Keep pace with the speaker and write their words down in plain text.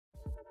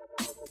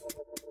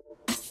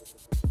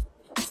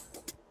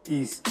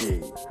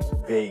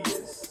ESk8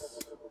 Vegas.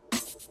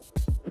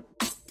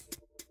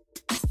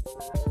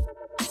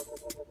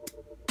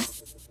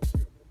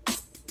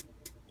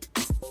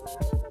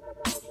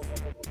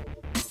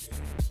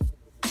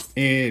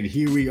 And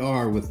here we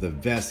are with the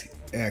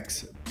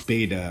VESC-X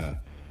beta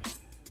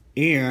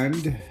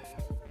and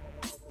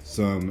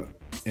some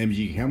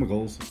MG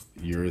Chemicals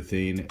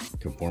urethane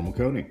conformal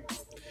coating.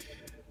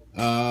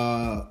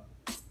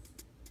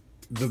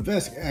 The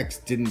VESC-X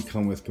didn't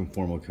come with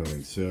conformal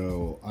coating,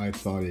 so I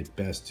thought it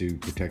best to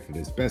protect it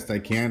as best I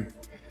can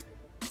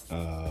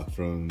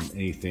from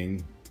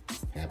anything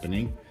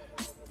happening.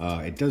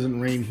 It doesn't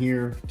rain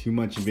here too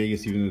much in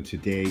Vegas, even though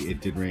today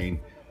it did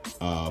rain.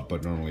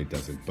 But normally it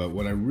doesn't. But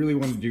what I really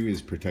want to do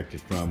is protect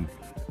it from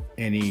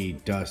any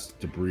dust,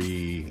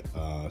 debris,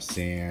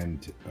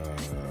 sand,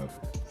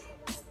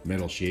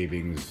 metal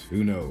shavings,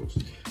 who knows.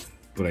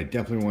 But I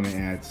definitely want to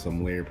add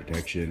some layer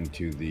protection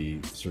to the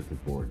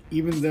circuit board,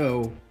 even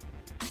though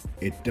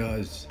it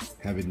does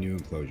have a new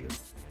enclosure.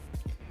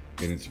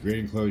 And it's a great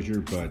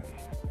enclosure, but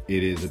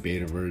it is a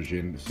beta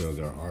version, so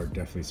there are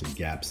definitely some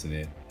gaps in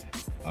it.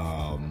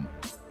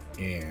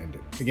 And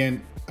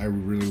again, I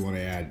really want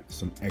to add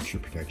some extra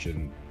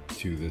protection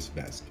to this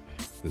VESC,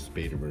 this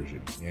beta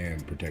version,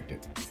 and protect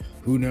it.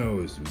 Who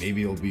knows,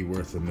 maybe it'll be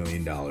worth $1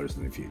 million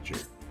in the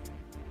future.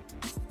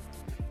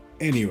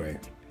 Anyway,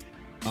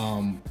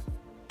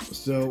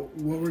 so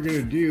what we're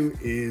gonna do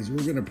is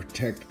we're gonna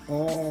protect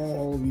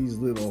all these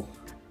little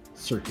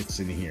circuits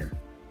in here.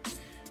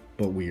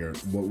 But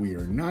what we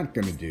are not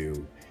gonna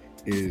do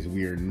is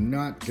we are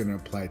not gonna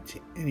apply to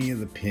any of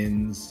the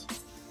pins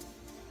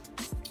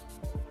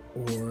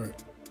or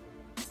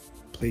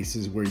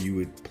places where you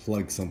would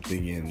plug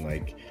something in,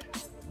 like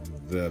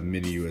the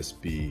mini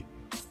USB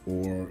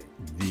or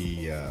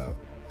the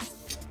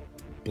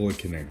bullet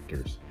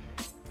connectors.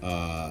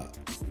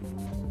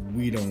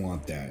 We don't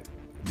want that,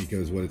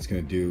 because what it's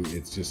going to do,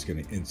 it's just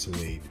going to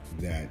insulate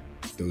the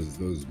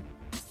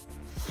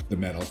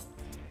metal,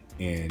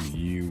 and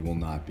you will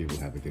not be able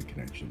to have a good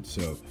connection.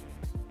 So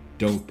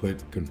don't put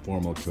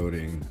conformal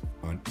coating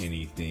on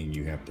anything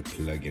you have to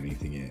plug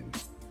anything in.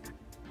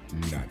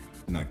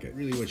 Not good.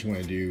 Really what you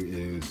want to do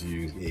is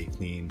use a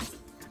clean,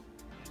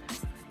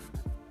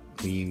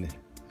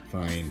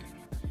 fine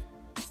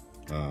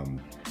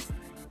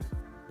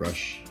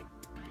brush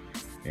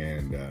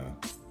and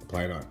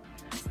apply it on.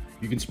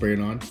 You can spray it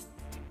on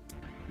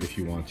if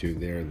you want to.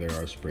 There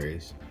are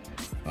sprays,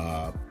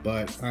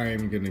 but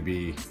I'm going to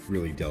be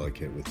really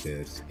delicate with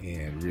this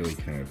and really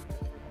kind of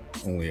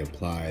only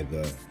apply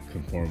the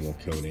conformal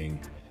coating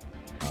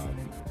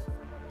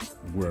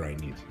where I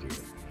need to do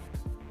it.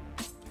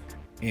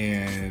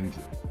 And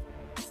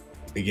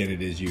again,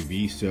 it is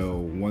UV, so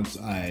once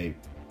I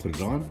put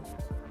it on,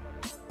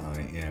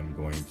 I am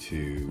going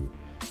to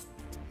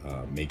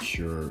make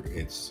sure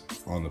it's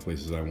on the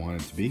places I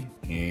want it to be,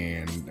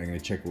 and I'm going to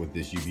check it with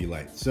this UV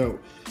light. So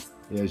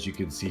as you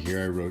can see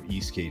here, I wrote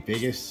ESk8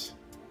 Vegas,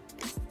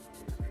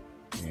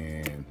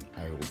 and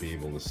I will be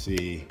able to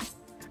see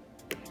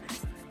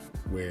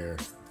where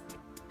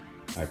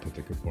I put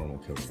the conformal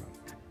coating on.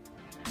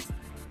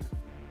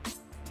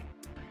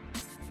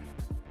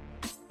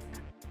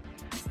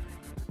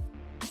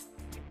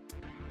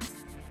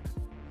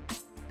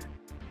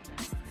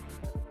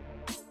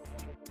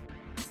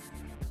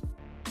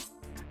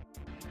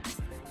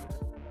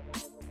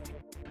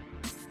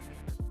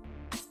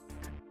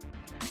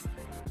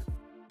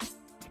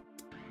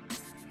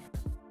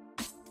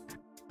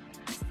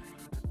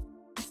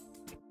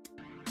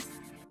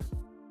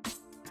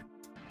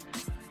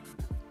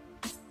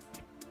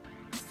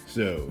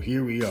 So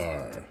here we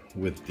are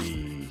with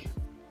the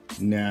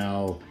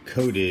now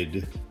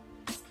coated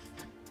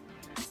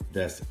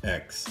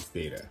VESC-X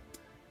beta.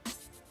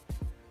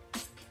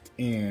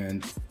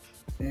 And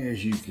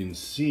as you can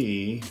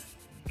see,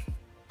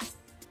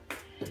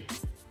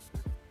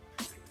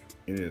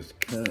 it is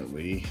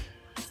currently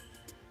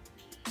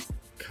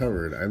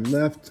covered. I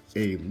left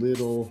a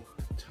little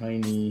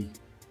tiny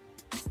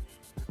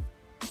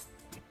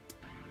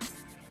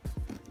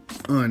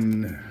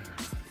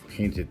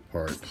unpainted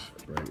part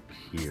right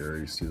here.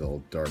 You see the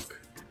little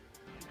dark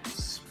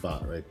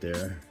spot right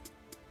there.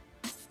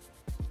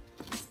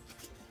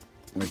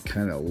 I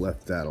kind of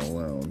left that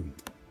alone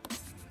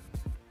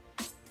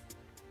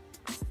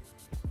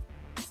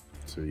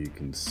so you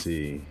can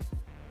see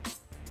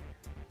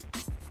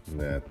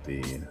that what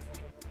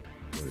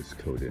is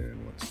coated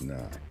and what's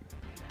not.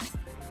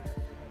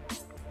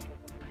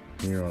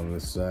 Here on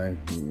this side,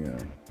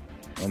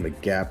 on the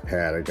gap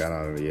pad, I got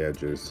on the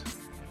edges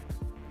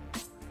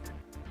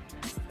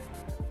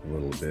a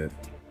little bit,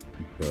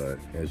 but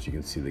as you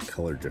can see, the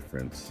color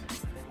difference.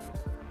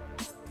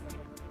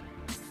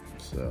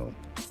 So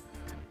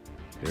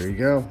there you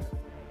go.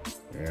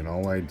 And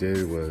all I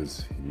did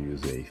was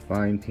use a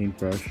fine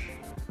paintbrush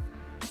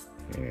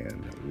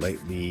and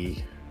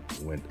lightly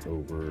went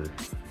over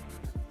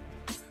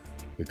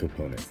the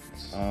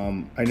components.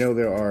 I know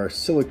there are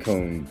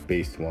silicone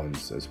based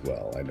ones as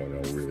well. I don't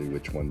know really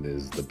which one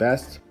is the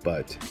best,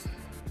 but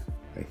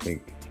I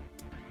think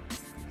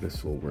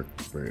this will work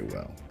very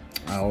well.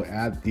 I'll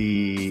add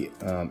the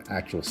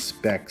actual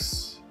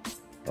specs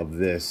of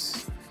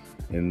this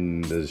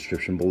in the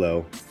description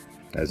below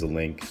as a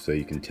link, so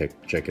you can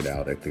check it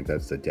out. I think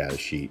that's the data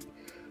sheet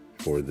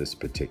for this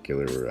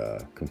particular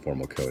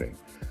conformal coating,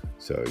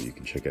 so you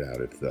can check it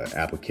out if the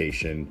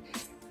application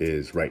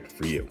is right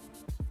for you.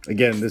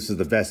 Again, this is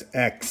the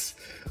VESC-X.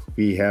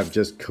 We have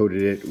just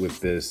coated it with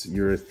this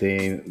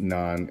urethane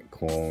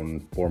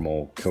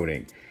non-conformal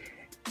coating,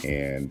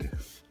 and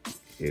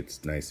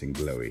it's nice and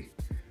glowy.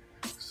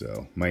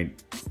 So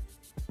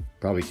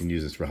probably can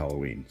use this for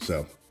Halloween.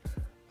 So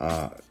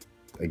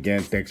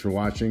again, thanks for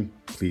watching.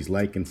 Please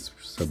like and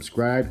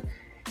subscribe,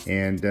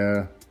 and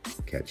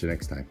catch you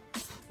next time.